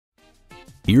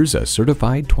Here's a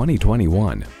certified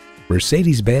 2021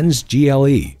 Mercedes-Benz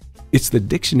GLE. It's the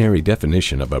dictionary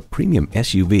definition of a premium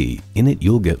SUV. In it,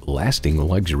 you'll get lasting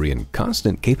luxury and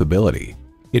constant capability.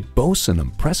 It boasts an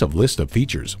impressive list of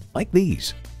features like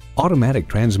these: automatic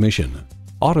transmission,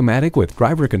 automatic with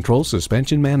driver control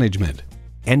suspension management,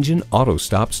 engine auto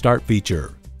stop start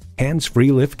feature, hands-free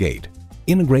liftgate,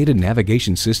 integrated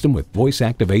navigation system with voice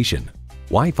activation,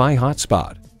 Wi-Fi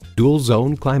hotspot, dual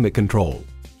zone climate control,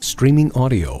 streaming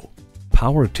audio,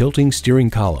 power tilting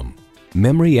steering column,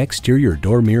 memory exterior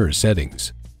door mirror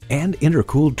settings, and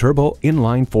intercooled turbo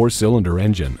inline 4-cylinder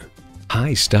engine.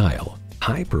 High style,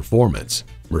 high performance,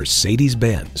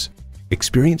 Mercedes-Benz.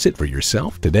 Experience it for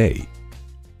yourself today.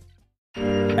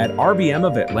 At RBM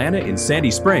of Atlanta in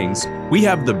Sandy Springs, we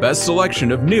have the best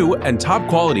selection of new and top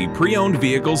quality pre-owned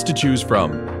vehicles to choose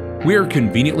from. We are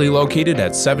conveniently located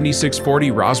at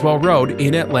 7640 Roswell Road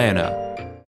in Atlanta.